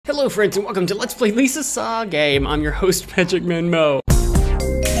Hello friends and welcome to Let's Play Lisa Saw Game. I'm your host, MagicManMo.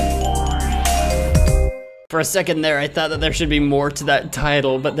 For a second there, I thought that there should be more to that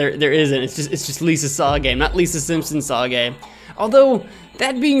title, but there isn't. It's just Lisa Saw Game, not Lisa Simpson Saw Game. Although,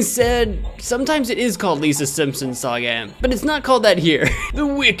 that being said, sometimes it is called Lisa Simpson Saw Game, but it's not called that here. The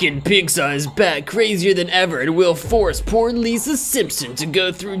wicked Pigsaw is back crazier than ever and will force poor Lisa Simpson to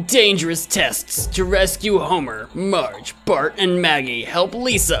go through dangerous tests to rescue Homer, Marge, Bart, and Maggie. Help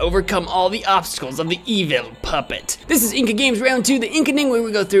Lisa overcome all the obstacles of the evil puppet. This is Inkagames Round 2, the Inkaning, where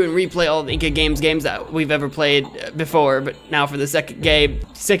we go through and replay all the Inkagames games that we've ever played before, but now for the second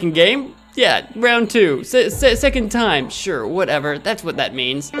game? Yeah, round 2, second time, sure, whatever, that's what that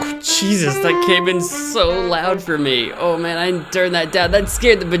means. Oh, Jesus, that came in so loud for me. Oh man, I didn't turn that down, that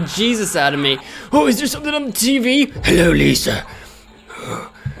scared the bejesus out of me. Oh, is there something on the TV? Hello, Lisa.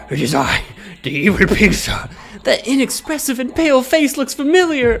 It is I, the evil Pigsaw. That inexpressive and pale face looks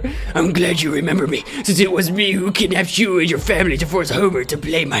familiar. I'm glad you remember me, since it was me who kidnapped you and your family to force Homer to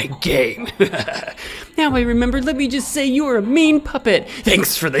play my game. Now I remember, let me just say you're a mean puppet.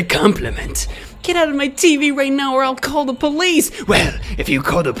 Thanks for the compliment. Get out of my TV right now or I'll call the police. Well, if you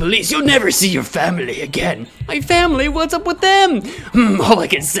call the police, you'll never see your family again. My family? What's up with them? All I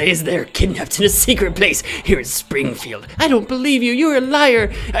can say is they're kidnapped in a secret place here in Springfield. I don't believe you. You're a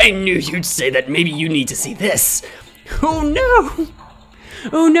liar. I knew you'd say that. Maybe you need to see this. Oh no.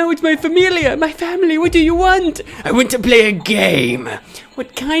 Oh no, it's my familia, my family, what do you want? I want to play a game.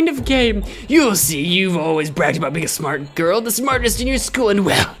 What kind of game? You'll see, you've always bragged about being a smart girl, the smartest in your school, and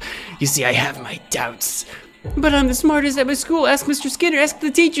well, you see, I have my doubts. But I'm the smartest at my school, ask Mr. Skinner, ask the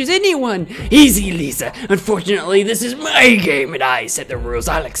teachers, anyone. Easy, Lisa. Unfortunately, this is my game, and I set the rules,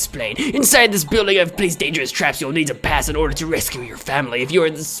 I'll explain. Inside this building, I've placed dangerous traps you'll need to pass in order to rescue your family. If you're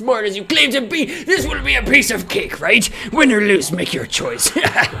as smart as you claim to be, this will be a piece of cake, right? Win or lose, make your choice.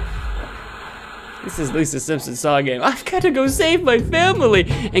 This is Lisa Simpson Saw Game. I've got to go save my family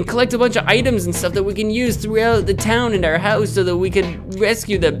and collect a bunch of items and stuff that we can use throughout the town and our house so that we can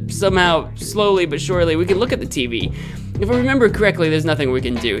rescue them somehow, slowly but surely. We can look at the TV. If I remember correctly, there's nothing we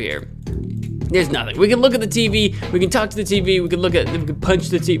can do here. There's nothing. We can look at the TV, we can talk to the TV, we can punch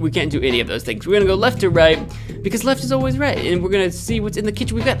the TV. We can't do any of those things. We're gonna go left to right, because left is always right, and we're gonna see what's in the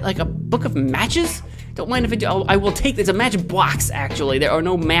kitchen. We've got like a book of matches. Don't mind if I do, I will take, it's a match box actually. There are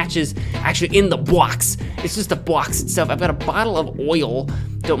no matches actually in the box. It's just a box itself. I've got a bottle of oil.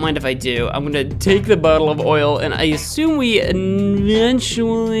 Don't mind if I do. I'm gonna take the bottle of oil and I assume we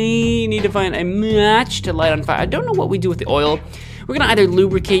eventually need to find a match to light on fire. I don't know what we do with the oil. We're gonna either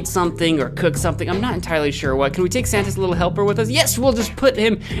lubricate something or cook something. I'm not entirely sure what. Can we take Santa's little helper with us? Yes, we'll just put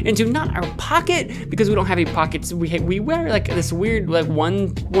him into not our pocket because we don't have any pockets. We wear like this weird like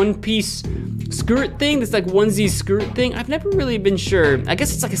one piece skirt thing, this like onesie skirt thing. I've never really been sure. I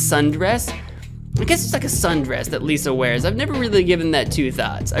guess it's like a sundress. I guess it's like a sundress that Lisa wears. I've never really given that two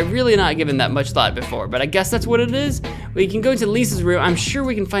thoughts. I've really not given that much thought before, but I guess that's what it is. We can go into Lisa's room. I'm sure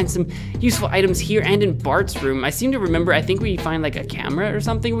we can find some useful items here and in Bart's room. I seem to remember, I think we find like a camera or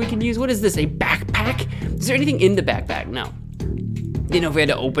something we can use. What is this, a backpack? Is there anything in the backpack? No. Didn't know if we had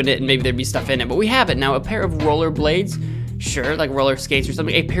to open it and maybe there'd be stuff in it, but we have it now. A pair of roller blades, sure, like roller skates or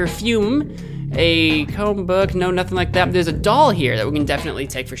something. A perfume, a comb book, no, nothing like that. There's a doll here that we can definitely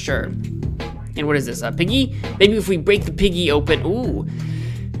take for sure. And what is this, a piggy? Maybe if we break the piggy open, ooh.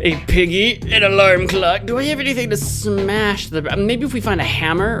 A piggy, an alarm clock. Do I have anything to smash the, maybe if we find a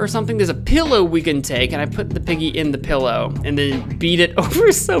hammer or something, there's a pillow we can take and I put the piggy in the pillow and then beat it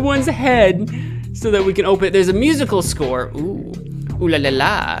over someone's head so that we can open it. There's a musical score, ooh, ooh la la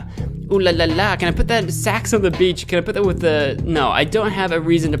la. Ooh la la la, can I put that sax on the beach? Can I put that with the, no, I don't have a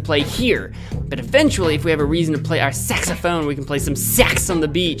reason to play here. But eventually, if we have a reason to play our saxophone, we can play some sax on the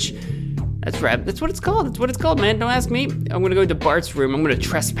beach. That's right, that's what it's called, man, don't ask me. I'm gonna go to Bart's room, I'm gonna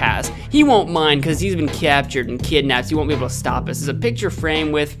trespass. He won't mind, because he's been captured and kidnapped, so he won't be able to stop us. There's a picture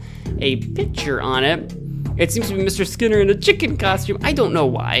frame with a picture on it. It seems to be Mr. Skinner in a chicken costume, I don't know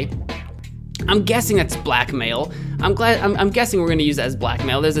why. I'm guessing that's blackmail. I'm guessing we're gonna use that as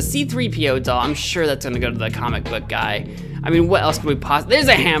blackmail. There's a C-3PO doll, I'm sure that's gonna go to the comic book guy. I mean, what else can we possibly, there's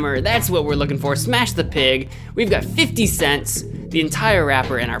a hammer, that's what we're looking for. Smash the pig. We've got 50 cents, the entire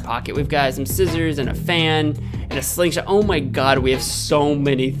wrapper in our pocket. We've got some scissors and a fan and a slingshot. Oh my God, we have so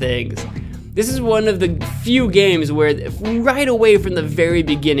many things. This is one of the few games where right away from the very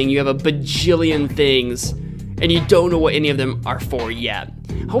beginning, you have a bajillion things and you don't know what any of them are for yet.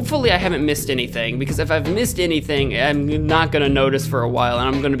 Hopefully I haven't missed anything, because if I've missed anything, I'm not gonna notice for a while,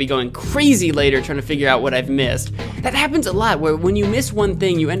 and I'm gonna be going crazy later trying to figure out what I've missed. That happens a lot, where when you miss one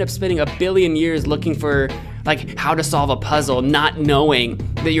thing, you end up spending a billion years looking for like how to solve a puzzle, not knowing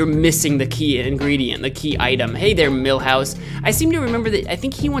that you're missing the key ingredient, the key item. Hey there, Milhouse. I seem to remember that I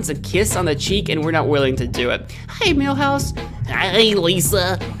think he wants a kiss on the cheek and we're not willing to do it. Hey, Milhouse. Hey,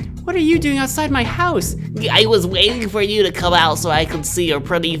 Lisa. What are you doing outside my house? I was waiting for you to come out so I could see your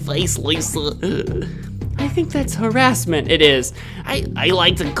pretty face, Lisa. I think that's harassment. It is. I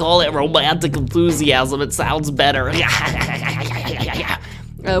like to call it romantic enthusiasm. It sounds better.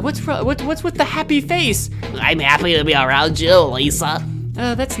 What's with the happy face? I'm happy to be around you, Lisa.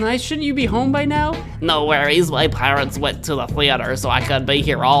 That's nice. Shouldn't you be home by now? No worries. My parents went to the theater, so I could be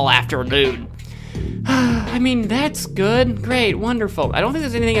here all afternoon. I mean, that's good. Great, wonderful. I don't think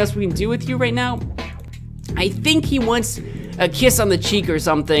there's anything else we can do with you right now. I think he wants a kiss on the cheek or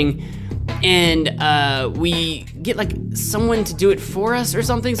something, and we get like someone to do it for us or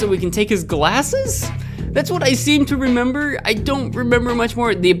something so we can take his glasses? That's what I seem to remember. I don't remember much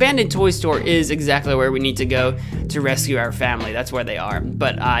more. The abandoned toy store is exactly where we need to go to rescue our family. That's where they are.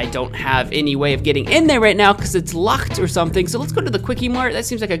 But I don't have any way of getting in there right now because it's locked or something. So let's go to the Quickie Mart. That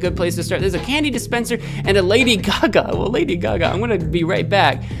seems like a good place to start. There's a candy dispenser and a Lady Gaga. Well, Lady Gaga, I'm gonna be right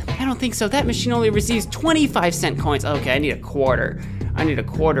back. I don't think so. That machine only receives 25-cent coins. Okay, I need a quarter. I need a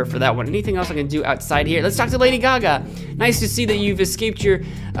quarter for that one. Anything else I can do outside here? Let's talk to Lady Gaga. Nice to see that you've escaped your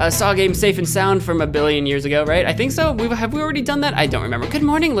Saw game safe and sound from 1 billion years ago, right? I think so. Have we already done that? I don't remember. Good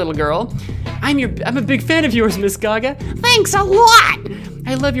morning, little girl. I'm a big fan of yours, Miss Gaga. Thanks a lot.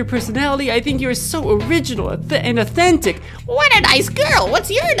 I love your personality. I think you're so original and authentic. What a nice girl.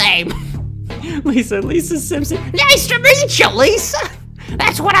 What's your name? Lisa Simpson. Nice to meet you, Lisa.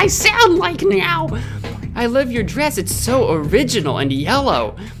 That's what I sound like now. I love your dress. It's so original and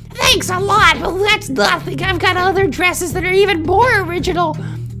yellow. Thanks a lot, but that's nothing. I've got other dresses that are even more original.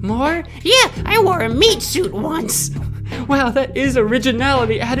 More? Yeah, I wore a meat suit once. Wow, that is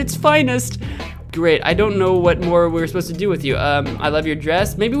originality at its finest. Great, I don't know what more we're supposed to do with you. I love your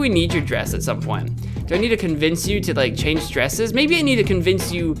dress. Maybe we need your dress at some point. Do I need to convince you to like change dresses? Maybe I need to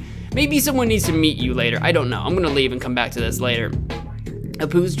convince you, maybe someone needs to meet you later. I don't know, I'm gonna leave and come back to this later.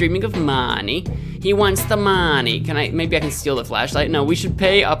 Apu's dreaming of money. He wants the money. Maybe I can steal the flashlight? No, we should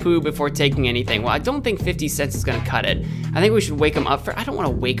pay Apu before taking anything. Well, I don't think 50 cents is gonna cut it. I think we should wake him up I don't wanna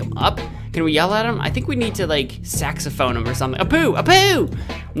wake him up. Can we yell at him? I think we need to like saxophone him or something. Apu, Apu!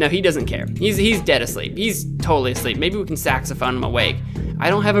 No, he doesn't care. He's dead asleep. He's totally asleep. Maybe we can saxophone him awake. I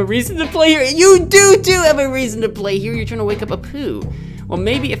don't have a reason to play here. You do have a reason to play here. You're trying to wake up Apu. Well,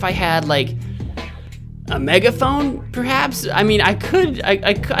 maybe if I had like a megaphone, perhaps? I mean, I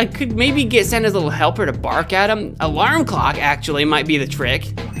could maybe get Santa's little helper to bark at him. Alarm clock, actually, might be the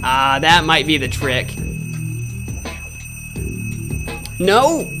trick. That might be the trick.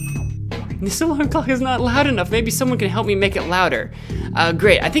 No! This alarm clock is not loud enough. Maybe someone can help me make it louder.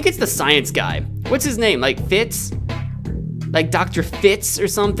 Great, I think it's the science guy. What's his name, like Fitz? Like Dr. Fitz or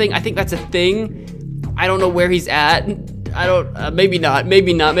something? I think that's a thing. I don't know where he's at. I don't, maybe not,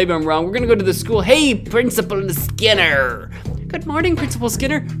 maybe I'm wrong. We're gonna go to the school. Hey, Principal Skinner. Good morning, Principal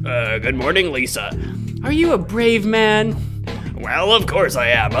Skinner. Good morning, Lisa. Are you a brave man? Well, of course I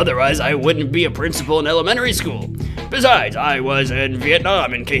am. Otherwise, I wouldn't be a principal in elementary school. Besides, I was in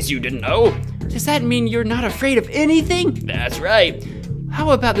Vietnam, in case you didn't know. Does that mean you're not afraid of anything? That's right.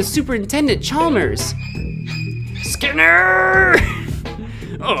 How about the Superintendent Chalmers? Skinner!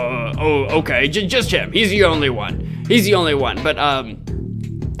 Okay, just him. He's the only one. But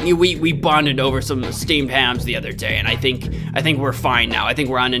we bonded over some steamed hams the other day, and I think we're fine now. I think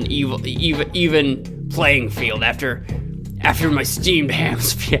we're on an even playing field after my steamed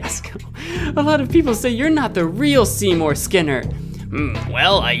hams fiasco. A lot of people say you're not the real Seymour Skinner.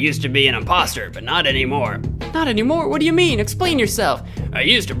 Well, I used to be an imposter, but not anymore. Not anymore? What do you mean? Explain yourself. I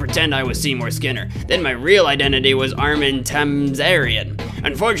used to pretend I was Seymour Skinner. Then my real identity was Armin Tamzarian.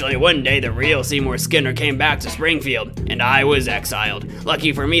 Unfortunately, one day the real Seymour Skinner came back to Springfield, and I was exiled.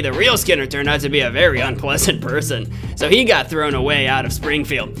 Lucky for me, the real Skinner turned out to be a very unpleasant person. So he got thrown away out of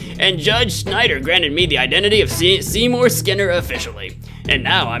Springfield, and Judge Snyder granted me the identity of Seymour Skinner officially. And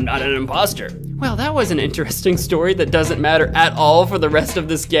now I'm not an imposter. Well, that was an interesting story that doesn't matter at all for the rest of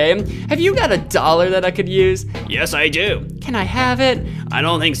this game. Have you got $1 that I could use? Yes, I do. Can I have it? I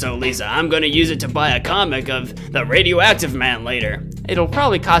don't think so, Lisa. I'm gonna use it to buy a comic of the Radioactive Man later. It'll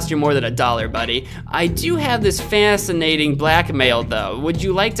probably cost you more than $1, buddy. I do have this fascinating blackmail, though. Would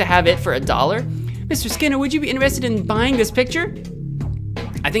you like to have it for $1? Mr. Skinner, would you be interested in buying this picture?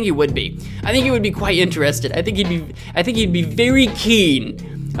 I think he would be. I think he would be quite interested. I think he'd be very keen.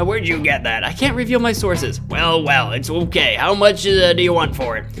 Where'd you get that? I can't reveal my sources. Well, it's okay. How much do you want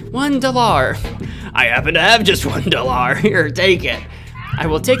for it? $1. I happen to have just $1. Here, take it. I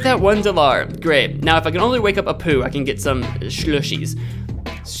will take that $1. Great. Now, if I can only wake up Apu, I can get some slushies.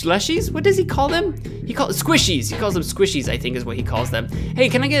 Slushies? What does he call them? He calls squishies. He calls them squishies, I think is what he calls them. Hey,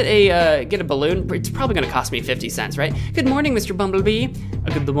 can I get a balloon? It's probably gonna cost me 50 cents, right? Good morning, Mr. Bumblebee.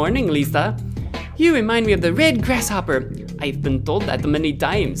 Good morning, Lisa. You remind me of the red grasshopper. I've been told that many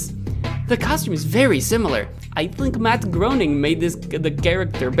times. The costume is very similar. I think Matt Groening made the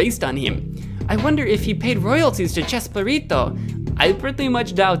character based on him. I wonder if he paid royalties to Chespirito. I pretty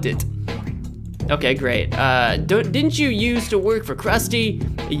much doubt it. Okay, great. Didn't you used to work for Krusty?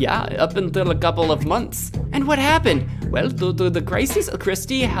 Yeah, up until a couple of months. And what happened? Well, due to the crisis,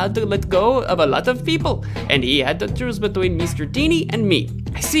 Krusty had to let go of a lot of people, and he had to choose between Mr. Teeny and me.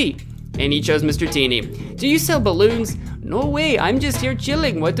 I see. And he chose Mr. Teeny. Do you sell balloons? No way, I'm just here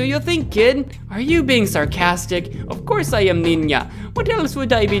chilling. What do you think, kid? Are you being sarcastic? Of course I am, Niña. What else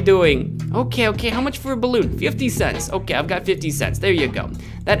would I be doing? Okay, how much for a balloon? 50 cents. Okay, I've got 50 cents. There you go.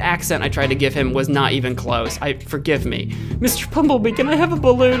 That accent I tried to give him was not even close. Forgive me. Mr. Bumblebee, can I have a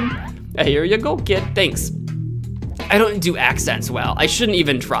balloon? Here you go, kid. Thanks. I don't do accents well. I shouldn't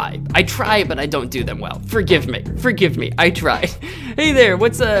even try. I try, but I don't do them well. Forgive me, I tried. Hey there,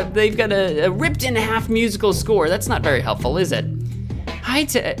 they've got a ripped in half musical score. That's not very helpful, is it? Hi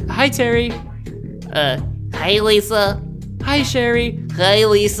Terry. Hi, Lisa. Hi Sherry. Hi,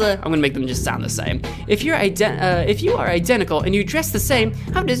 Lisa. I'm gonna make them just sound the same. If you are identical and you dress the same,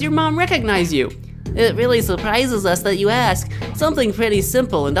 how does your mom recognize you? It really surprises us that you ask. Something pretty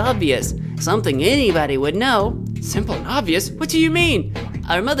simple and obvious. Something anybody would know. Simple and obvious? What do you mean?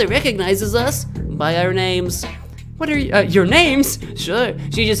 Our mother recognizes us by our names. What are your names? Sure,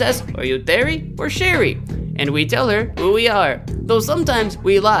 she just asks, are you Terry or Sherry? And we tell her who we are. Though sometimes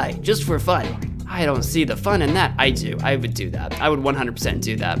we lie, just for fun. I don't see the fun in that. I do, I would do that. I would 100%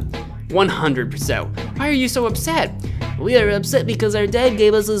 do that. 100%. Why are you so upset? We are upset because our dad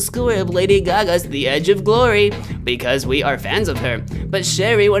gave us a score of Lady Gaga's The Edge of Glory, because we are fans of her. But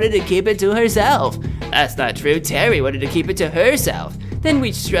Sherry wanted to keep it to herself. That's not true, Terry wanted to keep it to herself. Then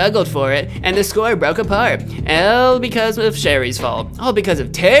we struggled for it, and the score broke apart. All because of Sherry's fault. All because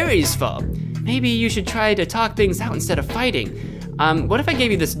of Terry's fault. Maybe you should try to talk things out instead of fighting. What if I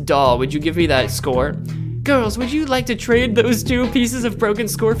gave you this doll? Would you give me that score? Girls, would you like to trade those 2 pieces of broken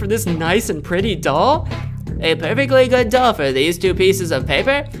score for this nice and pretty doll? A perfectly good doll for these 2 pieces of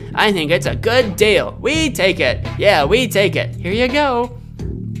paper? I think it's a good deal. We take it. Yeah, we take it. Here you go.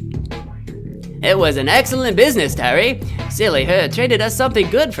 It was an excellent business, Terry. Silly her traded us something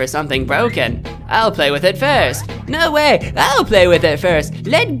good for something broken. I'll play with it first. No way, I'll play with it first.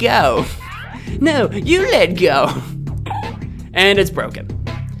 Let go. No, you let go. And it's broken.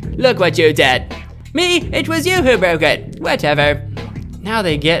 Look what you did. Me, it was you who broke it. Whatever. Now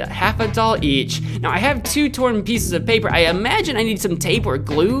they get half a doll each. Now I have 2 torn pieces of paper. I imagine I need some tape or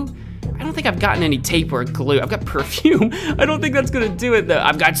glue. I don't think I've gotten any tape or glue. I've got perfume. I don't think that's gonna do it though.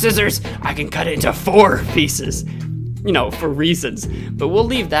 I've got scissors. I can cut it into 4 pieces. You know, for reasons. But we'll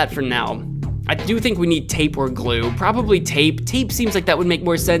leave that for now. I do think we need tape or glue. Probably tape. Tape seems like that would make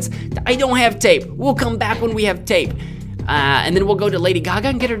more sense. I don't have tape. We'll come back when we have tape. And then we'll go to Lady Gaga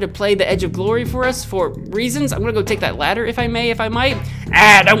and get her to play The Edge of Glory for us for reasons. I'm gonna go take that ladder if I might.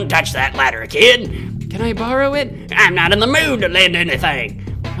 Ah, don't touch that ladder, kid. Can I borrow it? I'm not in the mood to lend anything.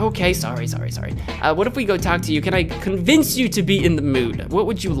 Okay, sorry. What if we go talk to you? Can I convince you to be in the mood? What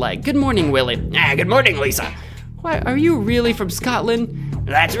would you like? Good morning, Willie. Ah, good morning, Lisa. Why, are you really from Scotland?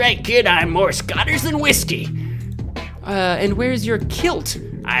 That's right, kid, I'm more Scottish than whiskey. And where's your kilt?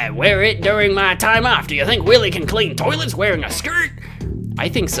 I wear it during my time off. Do you think Willie can clean toilets wearing a skirt? I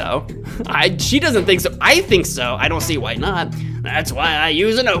think so. She doesn't think so. I think so. I don't see why not. That's why I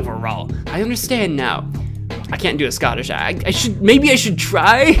use an overall. I understand now. I can't do a Scottish maybe I should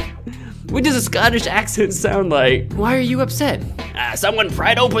try? What does a Scottish accent sound like? Why are you upset? Someone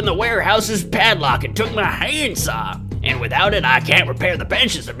pried open the warehouse's padlock and took my handsaw. And without it, I can't repair the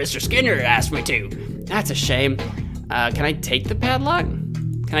benches that Mr. Skinner asked me to. That's a shame. Can I take the padlock?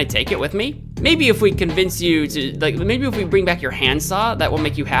 Can I take it with me? Maybe if we convince you to, maybe if we bring back your handsaw, that will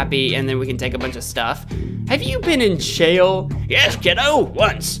make you happy and then we can take a bunch of stuff. Have you been in jail? Yes, kiddo,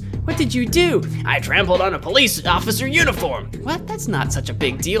 once. What did you do? I trampled on a police officer uniform. What? That's not such a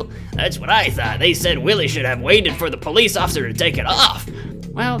big deal. That's what I thought. They said Willie should have waited for the police officer to take it off.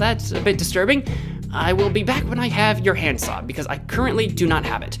 Well, that's a bit disturbing. I will be back when I have your handsaw because I currently do not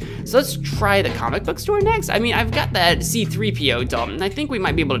have it. So let's try the comic book store next. I mean, I've got that C-3PO doll and I think we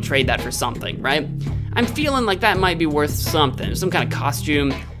might be able to trade that for something, right? I'm feeling like that might be worth something, some kind of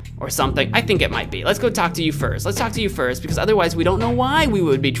costume or something. I think it might be. Let's go talk to you first. Let's talk to you first because otherwise we don't know why we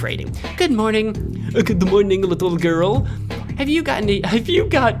would be trading. Good morning. Good morning, little girl. Have you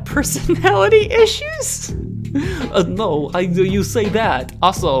got personality issues? No, you say that.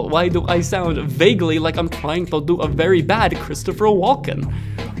 Also, why do I sound vaguely like I'm trying to do a very bad Christopher Walken?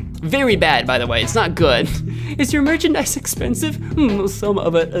 Very bad, by the way, it's not good. Is your merchandise expensive? Some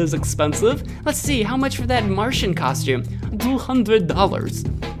of it is expensive. Let's see, how much for that Martian costume?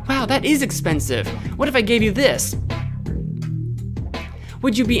 $200. Wow, that is expensive. What if I gave you this?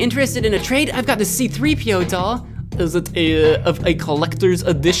 Would you be interested in a trade? I've got the C-3PO doll. Is it of a collector's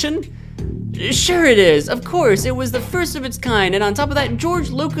edition? Sure it is, of course. It was the first of its kind, and on top of that, George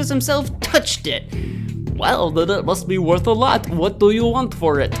Lucas himself touched it. Well, then it must be worth a lot. What do you want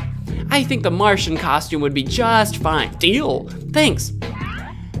for it? I think the Martian costume would be just fine. Deal. Thanks.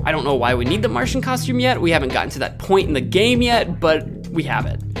 I don't know why we need the Martian costume yet. We haven't gotten to that point in the game yet, but we have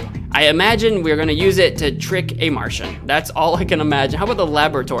it. I imagine we're gonna use it to trick a Martian. That's all I can imagine. How about the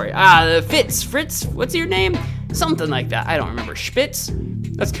laboratory? Fritz, what's your name? Something like that, I don't remember. Spitz?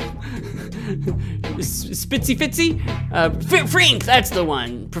 That's Spitzy Fitzy? Frink, that's the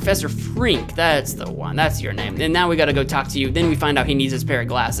one. Professor Frink, that's the one, that's your name. And now we gotta go talk to you, then we find out he needs his pair of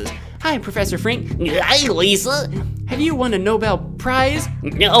glasses. Hi, Professor Frink. Hi, Lisa. Have you won a Nobel Prize?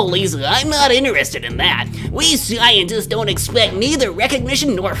 No, Lisa, I'm not interested in that. We scientists don't expect neither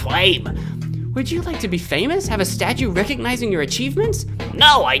recognition nor fame. Would you like to be famous? Have a statue recognizing your achievements?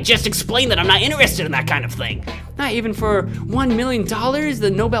 No, I just explained that I'm not interested in that kind of thing. Not even for $1 million, the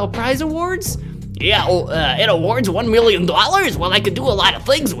Nobel Prize Awards? Yeah, it awards $1 million? Well, I could do a lot of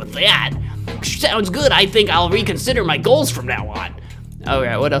things with that. Sounds good. I think I'll reconsider my goals from now on.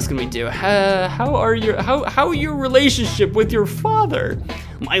 Okay, what else can we do? How your relationship with your father?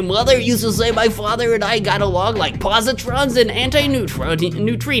 My mother used to say my father and I got along like positrons and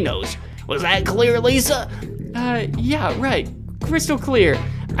neutrinos. Was that clear, Lisa? Yeah, right. Crystal clear.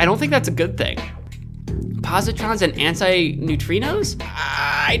 I don't think that's a good thing. Positrons and anti-neutrinos?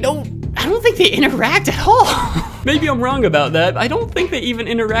 I don't think they interact at all. Maybe I'm wrong about that. I don't think they even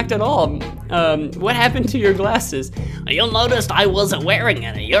interact at all. What happened to your glasses? You'll notice I wasn't wearing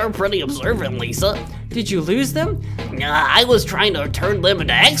any. You're pretty observant, Lisa. Did you lose them? I was trying to turn them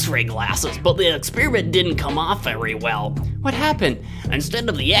into X-ray glasses, but the experiment didn't come off very well. What happened? Instead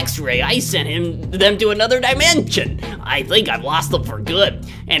of the X-ray, I sent them to another dimension. I think I've lost them for good.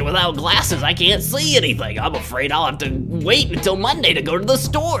 And without glasses, I can't see anything. I'm afraid I'll have to wait until Monday to go to the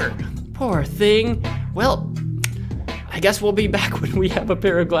store. Poor thing. Well, I guess we'll be back when we have a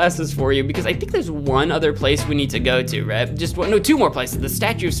pair of glasses for you, because I think there's one other place we need to go to, right? Just one, no, two more places. The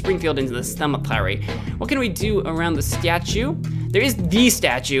statue of Springfield and the cemetery. What can we do around the statue? There is the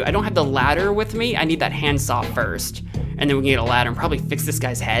statue. I don't have the ladder with me. I need that handsaw first. And then we can get a ladder and probably fix this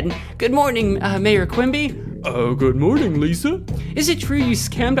guy's head. Good morning, Mayor Quimby. Good morning, Lisa. Is it true you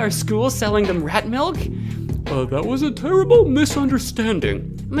scammed our school selling them rat milk? That was a terrible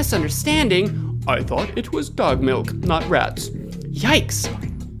misunderstanding. Misunderstanding? I thought it was dog milk, not rats. Yikes.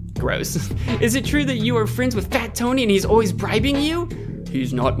 Gross. Is it true that you are friends with Fat Tony and he's always bribing you?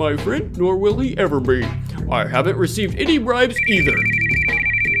 He's not my friend, nor will he ever be. I haven't received any bribes either.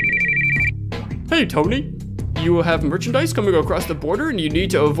 Hey, Tony. You have merchandise coming across the border and you need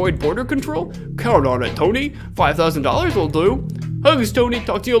to avoid border control? Count on it, Tony. $5,000 will do. Hugs, Tony.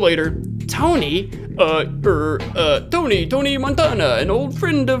 Talk to you later. Tony? Tony Montana, an old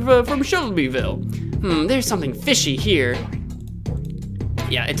friend of from Shelbyville. There's something fishy here.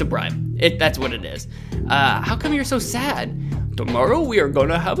 Yeah, it's a bribe. That's what it is. How come you're so sad? Tomorrow we are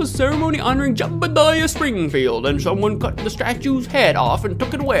gonna have a ceremony honoring Jebediah Springfield, and someone cut the statue's head off and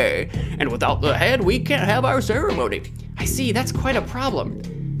took it away. And without the head, we can't have our ceremony. I see, that's quite a problem.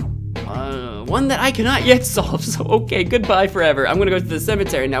 One that I cannot yet solve, so okay, goodbye forever. I'm gonna go to the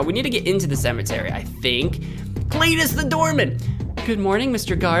cemetery now. We need to get into the cemetery, I think. Cletus the doorman. Good morning,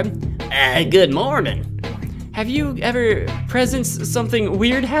 Mr. Garb. Good morning. Have you ever presenced something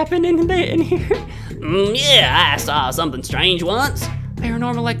weird happen in here? Yeah, I saw something strange once.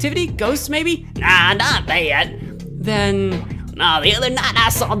 Paranormal activity? Ghosts, maybe? Nah, not that. Then... No, the other night I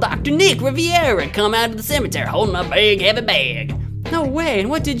saw Dr. Nick Riviera come out of the cemetery holding a big, heavy bag. No way, and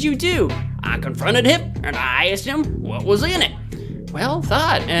what did you do? I confronted him, and I asked him what was in it. Well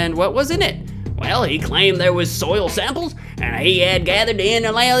thought, and what was in it? Well, he claimed there was soil samples, and he had gathered to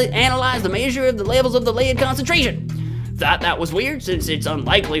analyze the measure of the levels of the lead concentration. Thought that was weird, since it's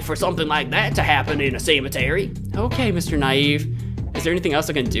unlikely for something like that to happen in a cemetery. Okay, Mr. Naive. Is there anything else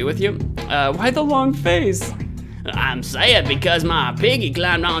I can do with you? Why the long face? I'm sad because my piggy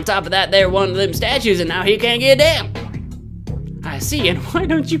climbed on top of that there one of them statues, and now he can't get down. I see, and why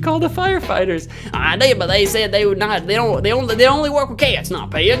don't you call the firefighters? I did, but they said they would not. They only work with cats,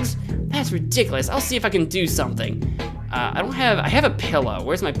 not pigs. That's ridiculous. I'll see if I can do something. I have a pillow.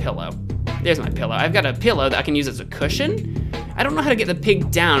 Where's my pillow? There's my pillow. I've got a pillow that I can use as a cushion. I don't know how to get the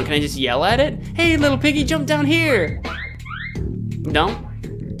pig down. Can I just yell at it? Hey, little piggy, jump down here. No?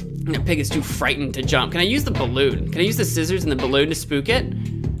 The pig is too frightened to jump. Can I use the balloon? Can I use the scissors and the balloon to spook it?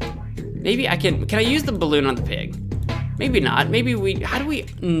 Maybe I can I use the balloon on the pig? Maybe not. Maybe how do we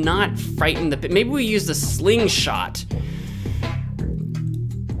not frighten the pig? Maybe we use the slingshot.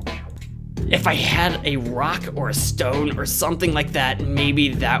 If I had a rock or a stone or something like that,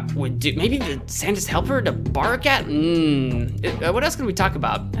 maybe that would do. Maybe the Santa's helper to bark at? What else can we talk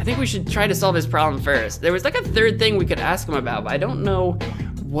about? I think we should try to solve his problem first. There was like a third thing we could ask him about, but I don't know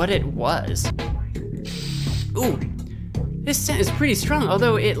what it was. Ooh, this scent is pretty strong,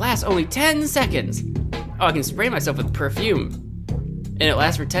 although it lasts only 10 seconds. Oh, I can spray myself with perfume, and it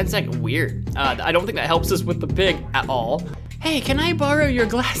lasts for 10 seconds. Weird. I don't think that helps us with the pig at all. Hey, can I borrow your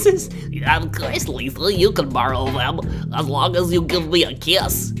glasses? Yeah, of course, Lisa, you can borrow them, as long as you give me a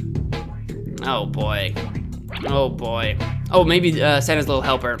kiss. Oh boy. Oh boy. Oh, maybe Santa's little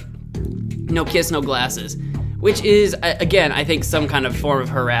helper. No kiss, no glasses. Which is, again, I think some kind of form of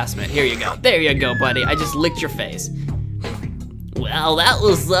harassment. Here you go. There you go, buddy. I just licked your face. Well, that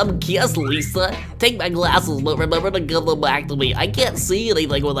was some kiss, Lisa. Take my glasses, but remember to give them back to me. I can't see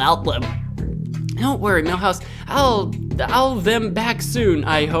anything without them. Don't worry, Millhouse. I'll them back soon,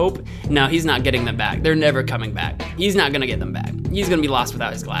 I hope. No, he's not getting them back. They're never coming back. He's not gonna get them back. He's gonna be lost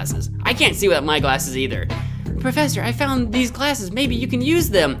without his glasses. I can't see without my glasses either. Professor, I found these glasses. Maybe you can use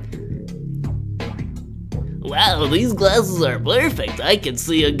them. Wow, these glasses are perfect. I can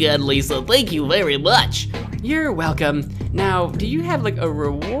see again, Lisa. Thank you very much. You're welcome. Now, do you have like a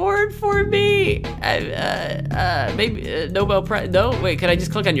reward for me? Maybe Nobel Prize? No, wait, can I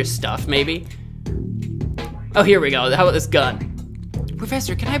just click on your stuff maybe? Oh, here we go. How about this gun?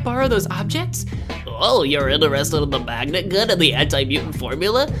 Professor, can I borrow those objects? Oh, you're interested in the magnet gun and the anti-mutant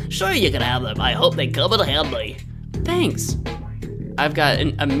formula? Sure, you can have them. I hope they come in handy. Thanks. I've got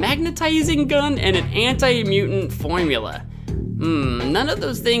a magnetizing gun and an anti-mutant formula. None of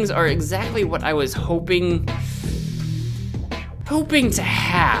those things are exactly what I was hoping to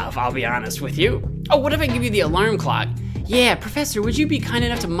have, I'll be honest with you. Oh, what if I give you the alarm clock? Yeah, Professor, would you be kind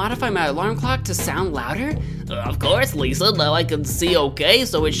enough to modify my alarm clock to sound louder? Of course, Lisa. Now I can see okay,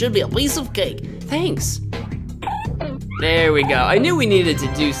 so it should be a piece of cake. Thanks. There we go. I knew we needed to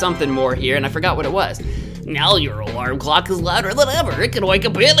do something more here, and I forgot what it was. Now your alarm clock is louder than ever. It can wake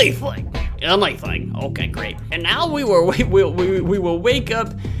up anything. Anything. Okay, great. And now we will wake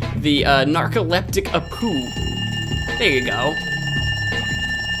up the narcoleptic Apu. There you go.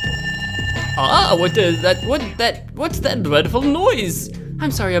 Ah, what's that dreadful noise?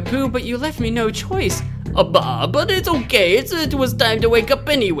 I'm sorry, Apu, but you left me no choice. But it's okay. It was time to wake up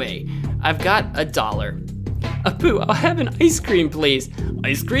anyway. I've got $1. Apu, I'll have an ice cream, please.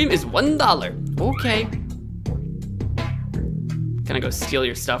 Ice cream is $1. Okay. Can I go steal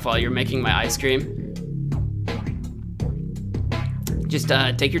your stuff while you're making my ice cream? Just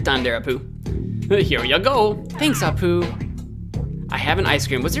take your time there, Apu. Here you go. Thanks, Apu. I have an ice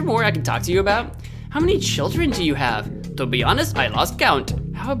cream. Was there more I can talk to you about? How many children do you have? To be honest, I lost count.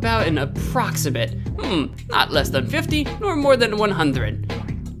 How about an approximate? Not less than 50, nor more than 100.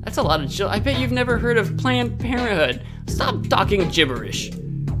 That's a lot of children. I bet you've never heard of Planned Parenthood. Stop talking gibberish.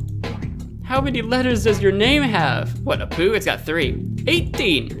 How many letters does your name have? What, Apu? It's got 3.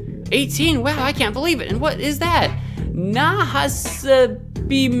 18. 18? Wow, I can't believe it. And what is that?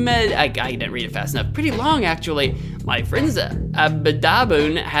 Nahasabimed. I didn't read it fast enough. Pretty long, actually. My friends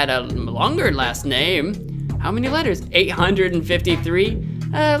Abadaboon had a longer last name. How many letters? 853?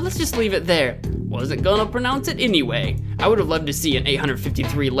 Let's just leave it there. Wasn't gonna pronounce it anyway. I would have loved to see an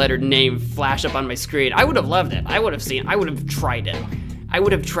 853 letter name flash up on my screen. I would have loved it. I would have tried it.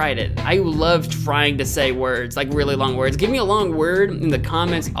 I love trying to say words, like really long words. Give me a long word in the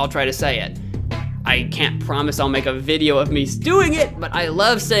comments, I'll try to say it. I can't promise I'll make a video of me doing it, but I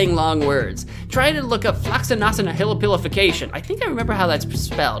love saying long words. Try to look up floccinacinahilipilification. I think I remember how that's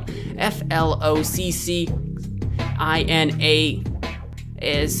spelled.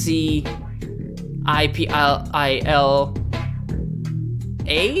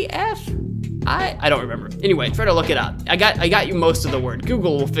 I don't remember. Anyway, try to look it up. I got you most of the word.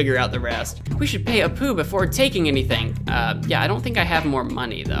 Google will figure out the rest. We should pay Apu before taking anything. Yeah, I don't think I have more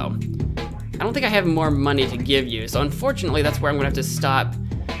money though. I don't think I have more money to give you, so unfortunately that's where I'm gonna have to stop.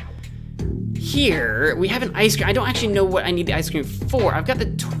 Here, we have an ice cream. I don't actually know what I need the ice cream for. I've got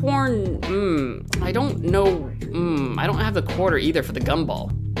the torn, I don't know, I don't have the quarter either for the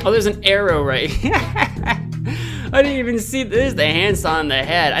gumball. Oh, there's an arrow right. I didn't even see, there's the handsaw on the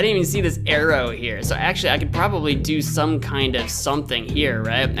head. I didn't even see this arrow here. So actually I could probably do some kind of something here,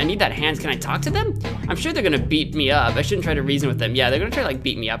 right? I need that hands, can I talk to them? I'm sure they're gonna beat me up. I shouldn't try to reason with them. Yeah, they're gonna try to like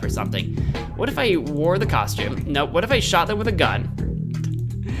beat me up or something. What if I wore the costume? Nope, what if I shot them with a gun?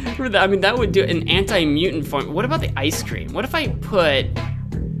 I mean, that would do an anti-mutant form. What about the ice cream? What if I put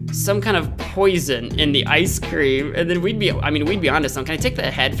some kind of poison in the ice cream and then we'd be onto something. Can I take the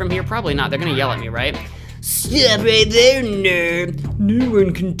head from here? Probably not, they're gonna yell at me, right? Stop right there, nerd. No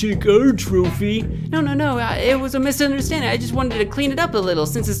one can take our trophy. No, it was a misunderstanding. I just wanted to clean it up a little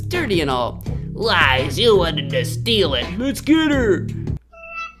since it's dirty and all. Lies, you wanted to steal it. Let's get her.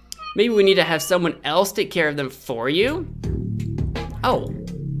 Maybe we need to have someone else take care of them for you? Oh,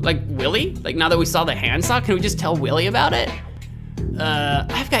 like Willie? Like now that we saw the handsaw, can we just tell Willie about it?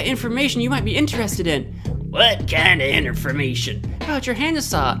 I've got information you might be interested in. What kind of information? About your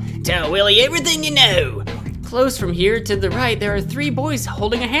handsaw. Tell Willie everything you know. Close from here to the right, there are 3 boys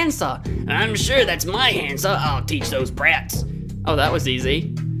holding a handsaw. I'm sure that's my handsaw. I'll teach those brats. Oh, that was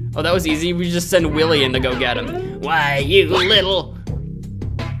easy. Oh, that was easy. We just send Willie in to go get him. Why, you little...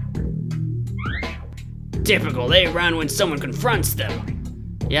 Typical, they run when someone confronts them.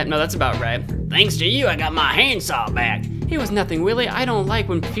 Yeah, no, that's about right. Thanks to you, I got my handsaw back. It was nothing, Willie. I don't like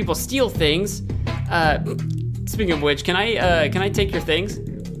when people steal things. Speaking of which, can I take your things?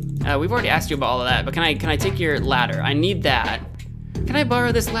 We've already asked you about all of that, but can I take your ladder? I need that. Can I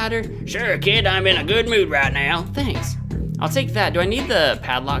borrow this ladder? Sure, kid, I'm in a good mood right now. Thanks. I'll take that. Do I need the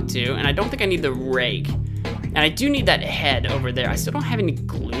padlock too? And I don't think I need the rake. And I do need that head over there. I still don't have any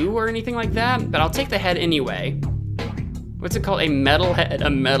glue or anything like that, but I'll take the head anyway. What's it called? A metal head? A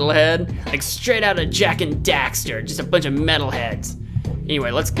metal head? Like straight out of Jack and Daxter, just a bunch of metal heads.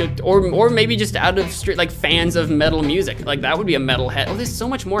 Anyway, let's go, or maybe just out of street, like fans of metal music. Like that would be a metal head. Oh, there's so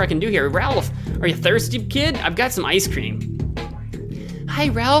much more I can do here. Ralph, are you thirsty, kid? I've got some ice cream. Hi,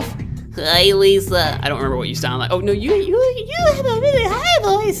 Ralph. Hi, Lisa. I don't remember what you sound like. Oh no, you have a really high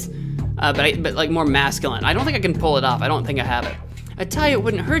voice. But like more masculine. I don't think I can pull it off. I don't think I have it. I tell you, it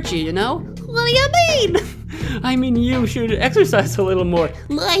wouldn't hurt you, you know? What do you mean? I mean, you should exercise a little more.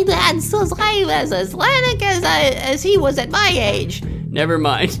 My dad's so I'm as athletic as he was at my age. Never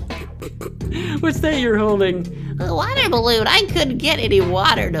mind. What's that you're holding? A water balloon. I couldn't get any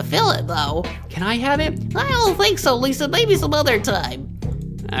water to fill it, though. Can I have it? I don't think so, Lisa. Maybe some other time.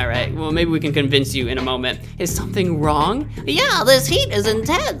 All right, well, maybe we can convince you in a moment. Is something wrong? Yeah, this heat is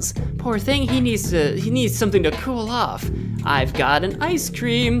intense. Poor thing, he needs something to cool off. I've got an ice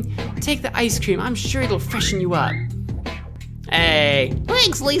cream. Take the ice cream, I'm sure it'll freshen you up. Hey.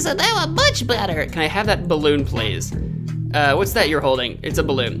 Thanks, Lisa, now I'm much better. Can I have that balloon, please? What's that you're holding? It's a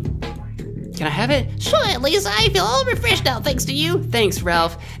balloon. Can I have it? Sure, Lisa, I feel all refreshed now, thanks to you. Thanks,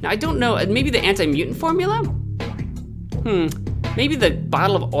 Ralph. Now, I don't know, maybe the anti-mutant formula? Maybe the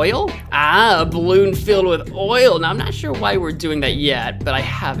bottle of oil? Ah, a balloon filled with oil. Now, I'm not sure why we're doing that yet, but I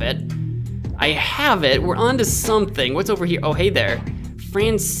have it. I have it, we're onto something. What's over here? Oh, hey there.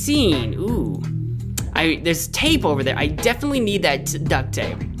 Francine, ooh. There's tape over there. I definitely need that duct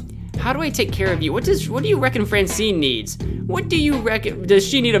tape. How do I take care of you? What do you reckon Francine needs? What do you reckon, does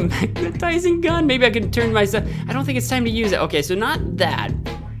she need a magnetizing gun? Maybe I can turn myself, I don't think it's time to use it. Okay, so not that.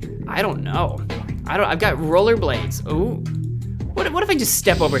 I don't know. I've got rollerblades. Ooh. What if I just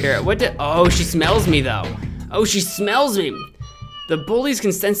step over here? Oh, she smells me though. Oh, she smells me. The bullies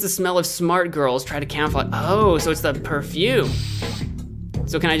can sense the smell of smart girls, try to camouflage. Oh, so it's the perfume.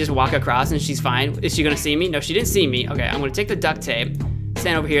 So can I just walk across and she's fine? Is she gonna see me? No, she didn't see me. Okay, I'm gonna take the duct tape,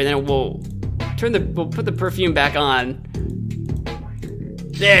 stand over here, then we'll put the perfume back on.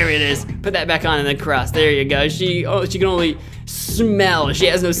 There it is. Put that back on and then cross. There you go. She can only smell. She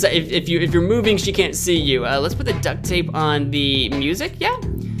has no sight. If you're moving, she can't see you. Let's put the duct tape on the music. Yeah.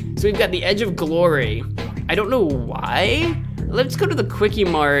 So we've got the Edge of Glory. I don't know why. Let's go to the Quickie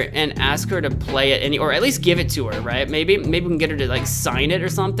Mart and ask her to play it, or at least give it to her, right? Maybe we can get her to like sign it or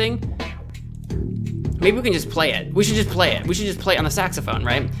something. Maybe we can just play it. We should just play it. We should just play it on the saxophone,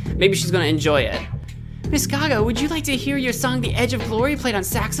 right? Maybe she's gonna enjoy it. Miss Gaga, would you like to hear your song, The Edge of Glory, played on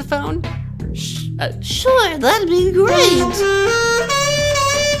saxophone? Sure, that'd be great.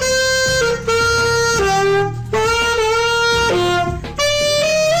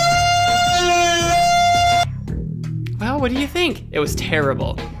 Well, what do you think? It was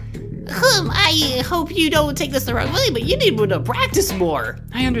terrible. I hope you don't take this the wrong way, but you need to practice more.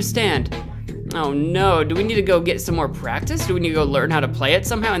 I understand. Oh no, do we need to go get some more practice? Do we need to go learn how to play it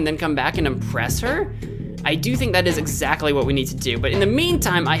somehow and then come back and impress her? I do think that is exactly what we need to do, but in the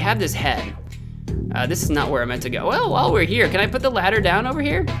meantime, I have this head. This is not where I meant to go. Well, while we're here, can I put the ladder down over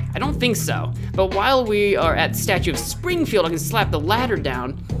here? I don't think so. But while we are at the Statue of Springfield, I can slap the ladder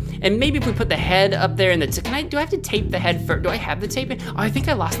down. And maybe if we put the head up there in the, do I have to tape the head first? Do I have the tape? Oh, I think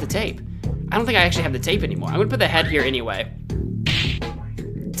I lost the tape. I don't think I actually have the tape anymore. I'm gonna put the head here anyway.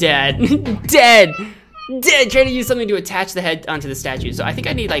 Dead, dead, dead. Trying to use something to attach the head onto the statue. So I think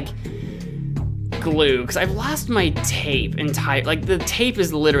I need like glue, because I've lost my tape entirely. Like the tape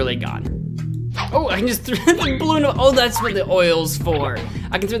is literally gone. Oh, I can just throw the balloon of, oh, that's what the oil's for.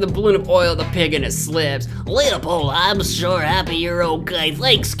 I can throw the balloon of oil at the pig and it slips. Leopold, I'm sure happy you're okay.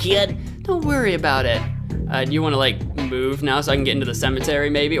 Thanks, kid. Don't worry about it. Do you wanna like move now so I can get into the cemetery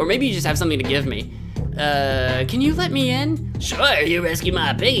maybe? Or maybe you just have something to give me. Can you let me in? Sure, you rescue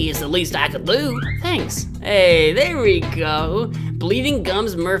my piggy, it's the least I could do. Thanks. Hey, there we go. Bleeding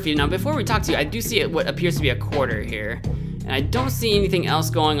Gums Murphy. Now before we talk to you, I do see what appears to be a quarter here. And I don't see anything else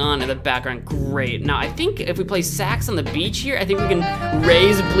going on in the background. Great. Now I think if we play sax on the beach here, I think we can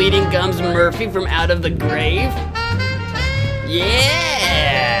raise Bleeding Gums Murphy from out of the grave.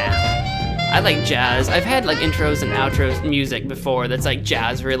 Yeah! I like jazz. I've had like intros and outros music before that's like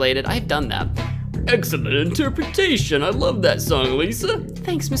jazz related. I've done that. Excellent interpretation. I love that song, Lisa.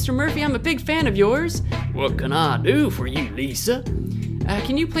 Thanks, Mr. Murphy. I'm a big fan of yours. What can I do for you, Lisa?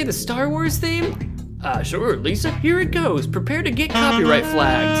 Can you play the Star Wars theme? Sure, Lisa. Here it goes. Prepare to get copyright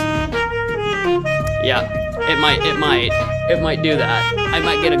flagged. Yeah, it might do that. I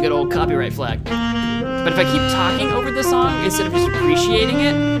might get a good old copyright flag. But if I keep talking over the song instead of just appreciating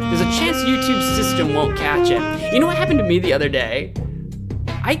it, there's a chance YouTube's system won't catch it. You know what happened to me the other day?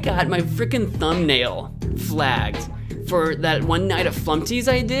 I got my frickin' thumbnail flagged for that one night at Flumpties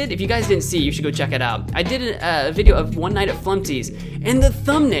I did. If you guys didn't see, you should go check it out. I did a video of one night at Flumpties, and the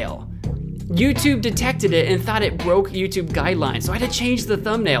thumbnail, YouTube detected it and thought it broke YouTube guidelines, so I had to change the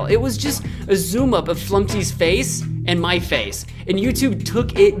thumbnail. It was just a zoom up of Flumpty's face and my face, and YouTube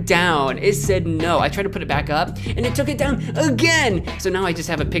took it down. It said no. I tried to put it back up, and it took it down again. So now I just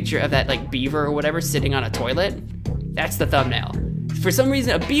have a picture of that like beaver or whatever sitting on a toilet. That's the thumbnail. For some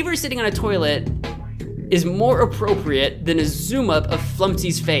reason, a beaver sitting on a toilet is more appropriate than a zoom up of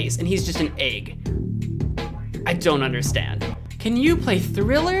Flumpty's face, and he's just an egg. I don't understand. Can you play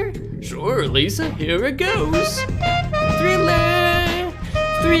Thriller? Sure, Lisa, here it goes. Thriller,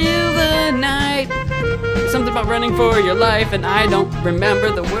 thrill the night. Something about running for your life, and I don't remember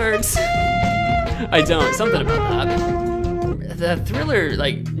the words. I don't, something about that. The Thriller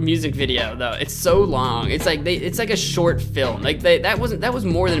like music video though, it's so long. It's like a short film. Like that was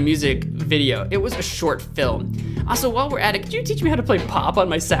more than a music video. It was a short film. Also, while we're at it, could you teach me how to play pop on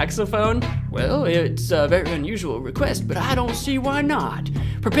my saxophone? Well, it's a very unusual request, but I don't see why not.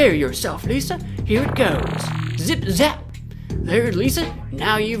 Prepare yourself, Lisa. Here it goes. Zip zap. There, Lisa.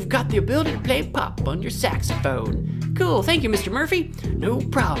 Now you've got the ability to play pop on your saxophone. Cool, thank you, Mr. Murphy. No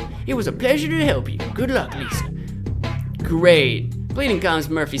problem. It was a pleasure to help you. Good luck, Lisa. Great. Bleeding Gums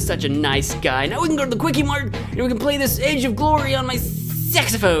Murphy's such a nice guy. Now we can go to the Quickie Mart and we can play this Edge of Glory on my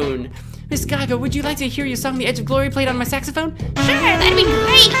saxophone. Miss Gaga, would you like to hear your song The Edge of Glory played on my saxophone? Sure, that'd be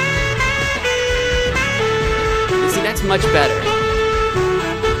great. See, that's much better.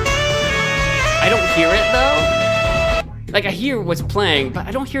 I don't hear it though. Like I hear what's playing, but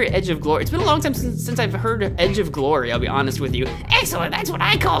I don't hear Edge of Glory. It's been a long time since I've heard Edge of Glory, I'll be honest with you. Excellent, that's what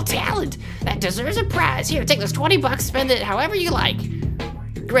I call talent. That deserves a prize. Here, take those 20 bucks, spend it however you like.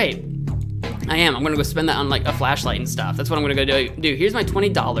 Great. I am. I'm gonna go spend that on like a flashlight and stuff. That's what I'm gonna go do. Here's my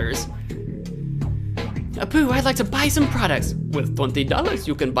 $20. Apu, I'd like to buy some products. With $20,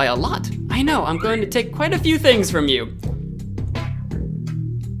 you can buy a lot. I know, I'm going to take quite a few things from you.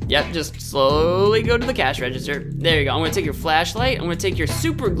 Yep, just slowly go to the cash register. There you go, I'm gonna take your flashlight, I'm gonna take your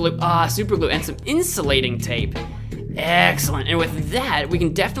super glue, and some insulating tape. Excellent, and with that, we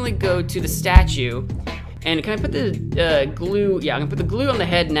can definitely go to the statue. And can I put the glue, yeah, I'm gonna put the glue on the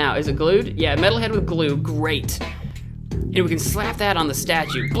head now. Is it glued? Yeah, metal head with glue, great. And we can slap that on the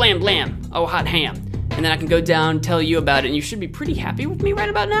statue. Blam, blam, oh, hot ham. And then I can go down, tell you about it, and you should be pretty happy with me right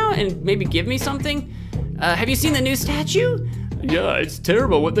about now, and maybe give me something. Have you seen the new statue? Yeah, it's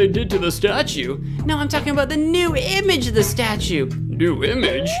terrible what they did to the statue. No, I'm talking about the new image of the statue. New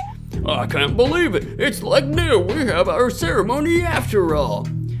image? I can't believe it. It's like new. We have our ceremony after all.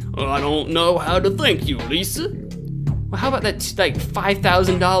 I don't know how to thank you, Lisa. Well, how about that like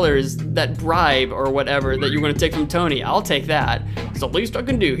 $5,000, that bribe or whatever that you're gonna take from Tony? I'll take that. It's the least I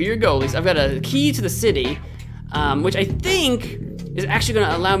can do. Here you go, Lisa. I've got a key to the city, which I think is actually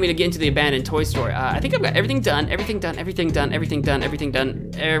gonna allow me to get into the abandoned toy store. I think I've got everything done, everything done, everything done, everything done, everything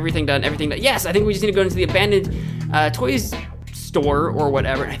done, everything done, everything done. Yes, I think we just need to go into the abandoned toys store or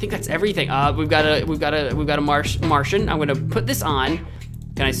whatever. I think that's everything. We've got a Martian. I'm gonna put this on.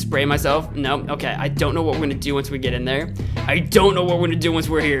 Can I spray myself? No, okay. I don't know what we're gonna do once we get in there. I don't know what we're gonna do once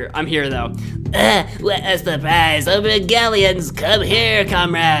we're here. I'm here though. Let us surprise open galleons. Come here,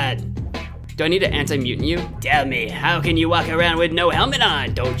 comrade. Do I need to anti-mutant you? Tell me, how can you walk around with no helmet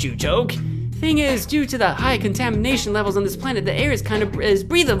on? Don't you choke? Thing is, due to the high contamination levels on this planet, the air is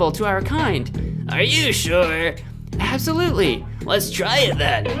breathable to our kind. Are you sure? Absolutely. Let's try it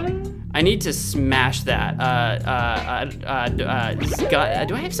then. I need to smash that.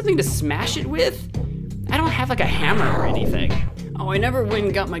 Do I have something to smash it with? I don't have like a hammer or anything. Oh, I never went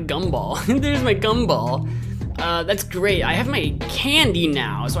and got my gumball. There's my gumball. That's great. I have my candy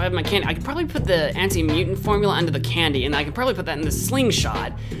now, so I have my candy. I could probably put the anti-mutant formula into the candy, and I could probably put that in the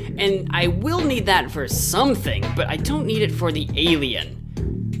slingshot. And I will need that for something, but I don't need it for the alien.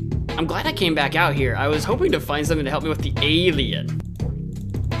 I'm glad I came back out here. I was hoping to find something to help me with the alien.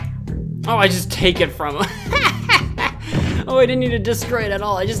 Oh, I just take it from him. Oh, I didn't need to destroy it at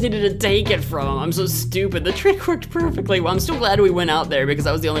all. I just needed to take it from him. I'm so stupid. The trick worked perfectly. Well, I'm still glad we went out there because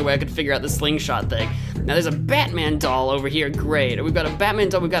that was the only way I could figure out the slingshot thing. Now there's a Batman doll over here. Great. We've got a Batman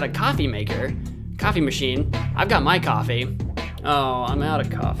doll. We've got a coffee maker, coffee machine. I've got my coffee. Oh, I'm out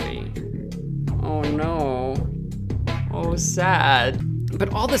of coffee. Oh no. Oh, sad.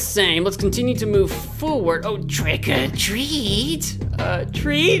 But all the same, let's continue to move forward. Oh, trick or treat.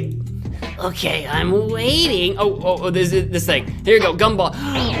 Treat? Okay, I'm waiting. Oh, this thing. Here you go, gumball.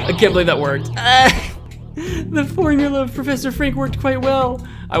 I can't believe that worked. The formula of Professor Frank worked quite well.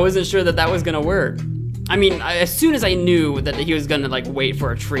 I wasn't sure that was gonna work. I mean, as soon as I knew that he was gonna like wait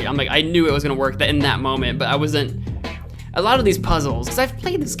for a treat, I knew it was gonna work in that moment, but I wasn't. A lot of these puzzles, because I've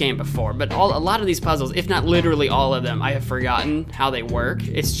played this game before, but a lot of these puzzles, if not literally all of them, I have forgotten how they work.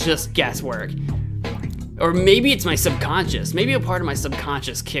 It's just guesswork. Or maybe it's my subconscious. Maybe a part of my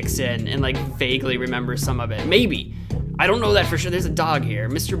subconscious kicks in and like vaguely remembers some of it. Maybe. I don't know that for sure. There's a dog here.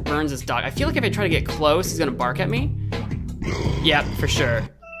 Mr. Burns' dog. I feel like if I try to get close, he's gonna bark at me. Yep, for sure.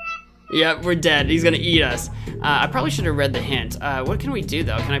 Yep, we're dead. He's gonna eat us. I probably should have read the hint. What can we do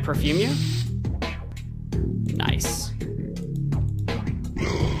though? Can I perfume you? Nice.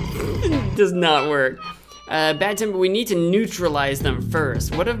 Does not work. Bad temper, we need to neutralize them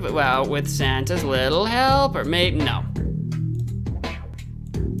first. What if, well, with Santa's little help, or maybe, no.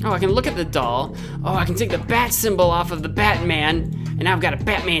 Oh, I can look at the doll. Oh, I can take the bat symbol off of the Batman, and now I've got a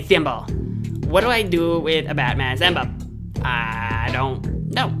Batman symbol. What do I do with a Batman symbol? I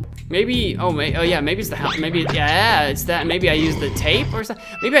don't know. Maybe, oh yeah, maybe it's the help, maybe, yeah, it's that, maybe I use the tape or something.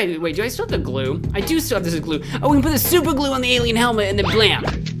 Maybe wait, do I still have the glue? I do still have this glue. Oh, we can put the super glue on the alien helmet and then blam.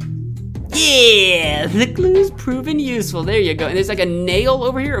 Yeah, the glue's proven useful. There you go. And there's like a nail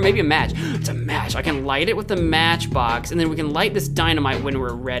over here, or maybe a match. It's a match. I can light it with the matchbox, and then we can light this dynamite when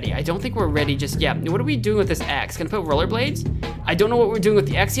we're ready. I don't think we're ready just yet. What are we doing with this X? Can I put rollerblades? I don't know what we're doing with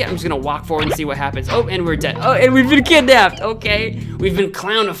the X yet. I'm just gonna walk forward and see what happens. Oh, and we're dead. Oh, and we've been kidnapped. Okay, we've been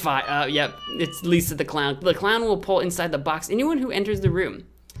clownified. Yep, it's Lisa the clown. The clown will pull inside the box anyone who enters the room.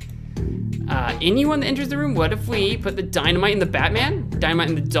 Anyone that enters the room, what if we put the dynamite in the Batman? Dynamite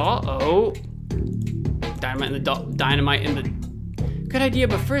in the doll, oh. Dynamite in the doll, dynamite in the... Good idea,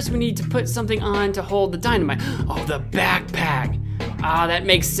 but first we need to put something on to hold the dynamite. Oh, the backpack. Ah, that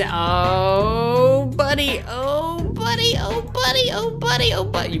makes sense. Oh, buddy, oh, buddy, oh, buddy, oh, buddy, oh,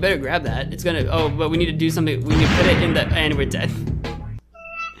 buddy. You better grab that. It's gonna, oh, but we need to do something. We need to put it in the, and we're dead.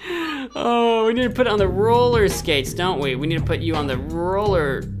 Oh, we need to put it on the roller skates, don't we? We need to put you on the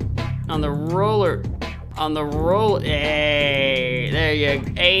roller, hey, there you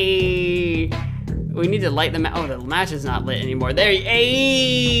go, hey. We need to light the match. Oh, the match is not lit anymore. There,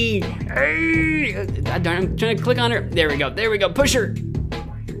 hey, hey. I'm trying to click on her. There we go, push her.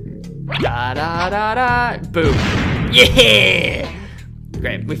 Da da da da, boom. Yeah!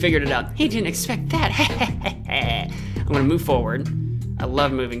 Great, we figured it out. He didn't expect that. I'm gonna move forward. I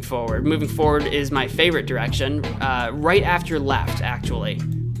love moving forward. Moving forward is my favorite direction. Right after left, actually.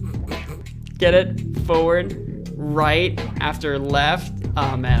 Get it? Forward, right after left.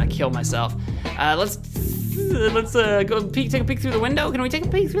 Oh man, I killed myself. Let's go take a peek through the window. Can we take a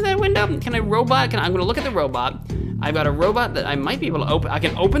peek through that window? Can I robot? I'm gonna look at the robot. I've got a robot that I might be able to open. I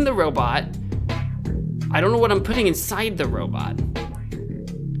can open the robot. I don't know what I'm putting inside the robot.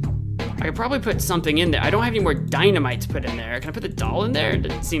 I could probably put something in there. I don't have any more dynamite to put in there. Can I put the doll in there?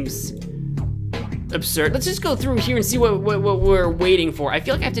 That seems absurd. Let's just go through here and see what we're waiting for. I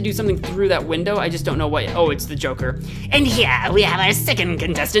feel like I have to do something through that window. I just don't know what. Oh, it's the Joker. And here we have our second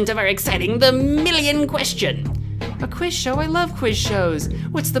contestant of our exciting The Million Question. A quiz show? I love quiz shows.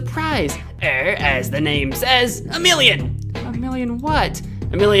 What's the prize? As the name says, $1 million. $1 million what?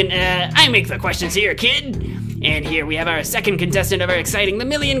 A million, I make the questions here, kid. And here we have our second contestant of our exciting The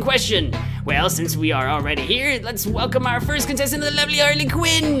Million question. Well, since we are already here, let's welcome our first contestant, the lovely Harley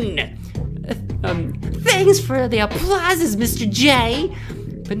Quinn. Thanks for the applauses, Mr. J.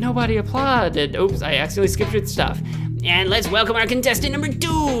 But nobody applauded. Oops, I accidentally skipped through stuff. And let's welcome our contestant number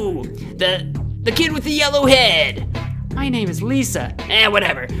 2, the kid with the yellow head. My name is Lisa.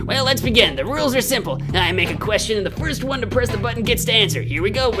 Whatever. Well, let's begin. The rules are simple. I make a question and the first one to press the button gets to answer. Here we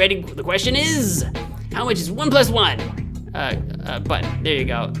go, ready? The question is, how much is 1 + 1? Button, there you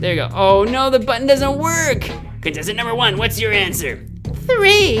go, there you go. Oh no, the button doesn't work. Contestant number 1, what's your answer?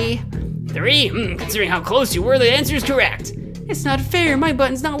 3. 3? Considering how close you were, the answer is correct. It's not fair, my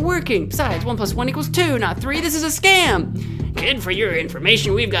button's not working. Besides, 1 + 1 = 2, not 3, this is a scam. Kid, for your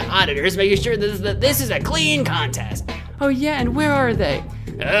information, we've got auditors making sure that this is a clean contest. Oh yeah, and where are they?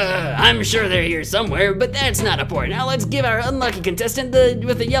 I'm sure they're here somewhere, but that's not important. Now let's give our unlucky contestant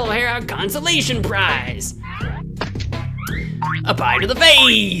with the yellow hair our consolation prize. A pie to the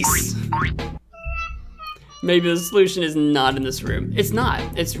face. Maybe the solution is not in this room. It's not,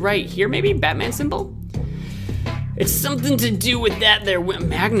 it's right here, maybe? Batman symbol? It's something to do with that there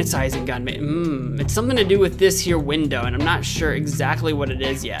magnetizing gun. It's something to do with this here window, and I'm not sure exactly what it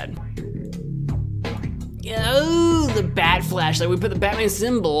is yet. Oh, the bat flashlight. We put the Batman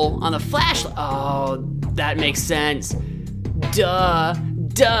symbol on the flashlight. Oh, that makes sense. Duh.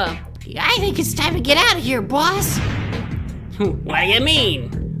 I think it's time to get out of here, boss. What do you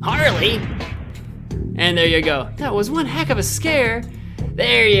mean? Harley? And there you go. That was one heck of a scare.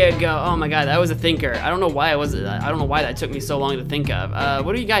 There you go. Oh my god, that was a thinker. I don't know why that took me so long to think of.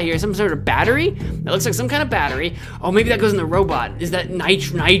 What do you got here? Some sort of battery? That looks like some kind of battery. Oh, maybe that goes in the robot. Is that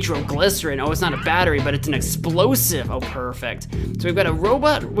nitroglycerin? Oh, it's not a battery, but it's an explosive. Oh, perfect. So we've got a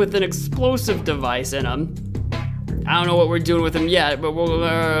robot with an explosive device in him. I don't know what we're doing with him yet, but we'll,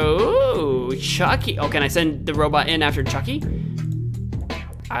 ooh, Chucky. Oh, can I send the robot in after Chucky?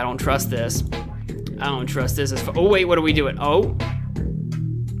 I don't trust this. I don't trust this. Oh wait, what are we doing? Oh.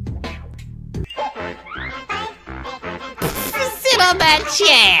 Sit on that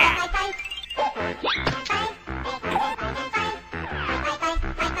chair.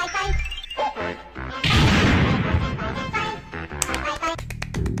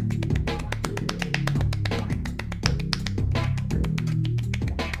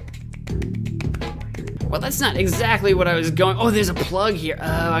 Well, that's not exactly what I was going. Oh, there's a plug here.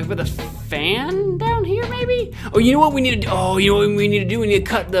 I can put the fan down here, maybe? Oh, you know what we need to do? Oh, you know what we need to do? We need to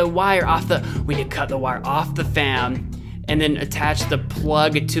cut the wire off the. We need to cut the wire off the fan, and then attach the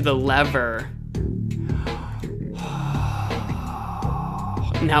plug to the lever.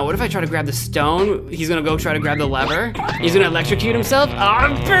 Now, what if I try to grab the stone? He's gonna go try to grab the lever. He's gonna electrocute himself.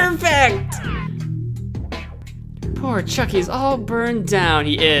 Oh, perfect! Poor Chucky's all burned down.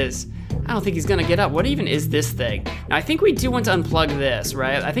 He is. I don't think he's gonna get up. What even is this thing? Now, I think we do want to unplug this,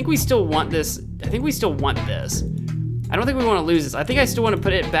 right? I think we still want this. I think we still want this. I don't think we want to lose this. I think I still want to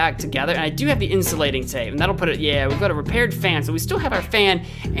put it back together, and I do have the insulating tape, and that'll put it, yeah, we've got a repaired fan, so we still have our fan,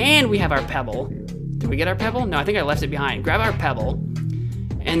 and we have our pebble. Did we get our pebble? No, I think I left it behind. Grab our pebble,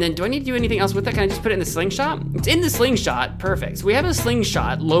 and then do I need to do anything else with that? Can I just put it in the slingshot? It's in the slingshot, perfect. So we have a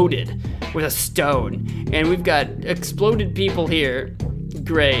slingshot loaded with a stone, and we've got exploded people here.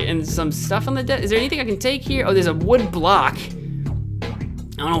 Great, and some stuff on the desk. Is there anything I can take here? Oh, there's a wood block. I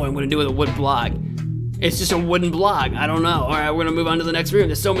don't know what I'm gonna do with a wood block. It's just a wooden block, I don't know. All right, we're gonna move on to the next room.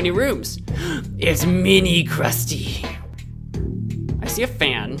 There's so many rooms. It's mini Krusty. I see a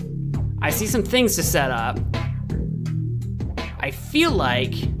fan. I see some things to set up. I feel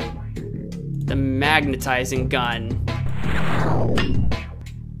like the magnetizing gun.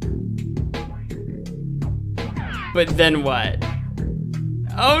 But then what?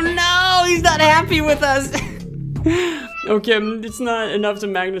 Oh no, he's not happy with us. Okay, it's not enough to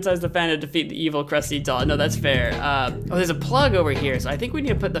magnetize the fan to defeat the evil Krusty doll. No, that's fair. Oh, there's a plug over here, so I think we need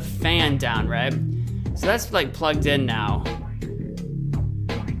to put the fan down, right? So that's like plugged in now.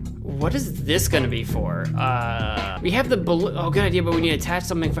 What is this gonna be for? We have the balloon. Oh, good idea, but we need to attach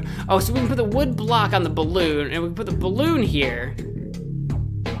something for. Oh, so we can put the wood block on the balloon, and we can put the balloon here.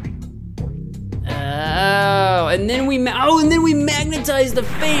 Oh, and then we magnetize the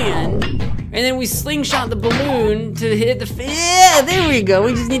fan, and then we slingshot the balloon to hit the fan. Yeah, there we go.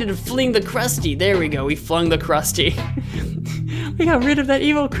 We just needed to fling the Krusty. There we go. We flung the Krusty. We got rid of that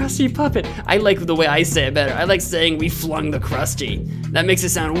evil Krusty puppet. I like the way I say it better. I like saying we flung the Krusty. That makes it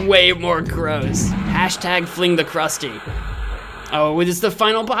sound way more gross. Hashtag fling the Krusty. Oh, it's the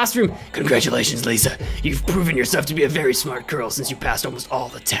final boss room. Congratulations, Lisa. You've proven yourself to be a very smart girl since you passed almost all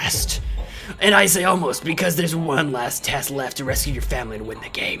the tests. And I say almost because there's one last task left to rescue your family and win the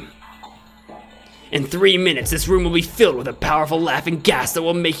game. In 3 minutes, this room will be filled with a powerful laughing gas that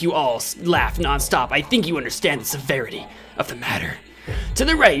will make you all laugh non-stop. I think you understand the severity of the matter. To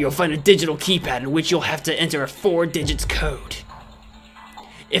the right, you'll find a digital keypad in which you'll have to enter a 4-digit code.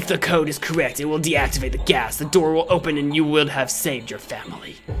 If the code is correct, it will deactivate the gas, the door will open, and you will have saved your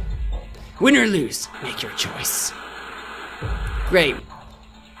family. Win or lose, make your choice. Great.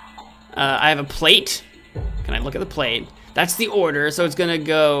 I have a plate. Can I look at the plate? That's the order, so it's gonna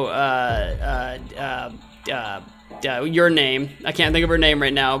go, your name. I can't think of her name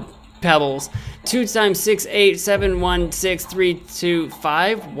right now. Pebbles. 2 times 6, 8, 7, 1, 6, 3, 2,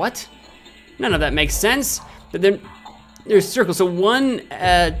 5. What? None of that makes sense. But then there's circles. So one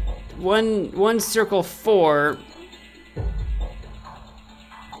circle 4.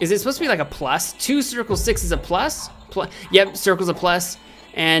 Is it supposed to be like a plus? 2 circle 6 is a plus? Yep, circle's a plus,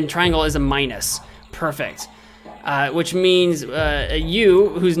 and triangle is a minus. Perfect. Which means you,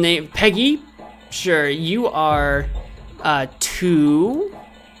 whose name, Peggy, sure, you are 2.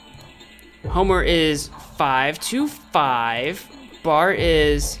 Homer is 5, 2, 5. Bart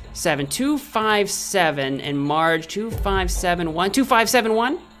is 7, 2, 5, 7, and Marge 2, 5, 7, 1, 2, 5, 7,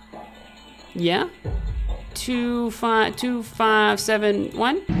 1. Yeah, 2, 5, 2, 5, 7,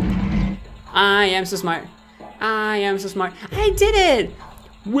 1. I am so smart. I am so smart. I did it.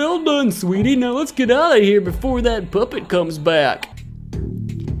 Well done, sweetie. Now let's get out of here before that puppet comes back.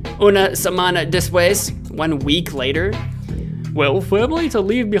 Una semana después, 1 week later. Well, family, to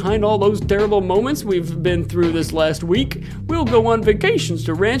leave behind all those terrible moments we've been through this last week, we'll go on vacations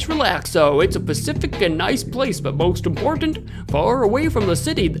to Ranch Relaxo. It's a Pacific and nice place, but most important, far away from the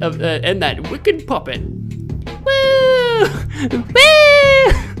city and that wicked puppet. Woo! Woo!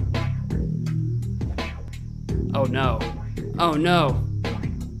 Oh no. Oh no.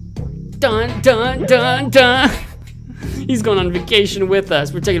 Dun, dun, dun, dun. He's going on vacation with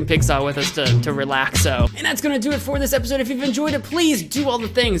us. We're taking Pigsaw with us to relax. So, and that's gonna do it for this episode. If you've enjoyed it, please do all the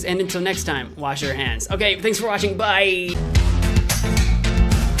things. And until next time, wash your hands. Okay, thanks for watching. Bye.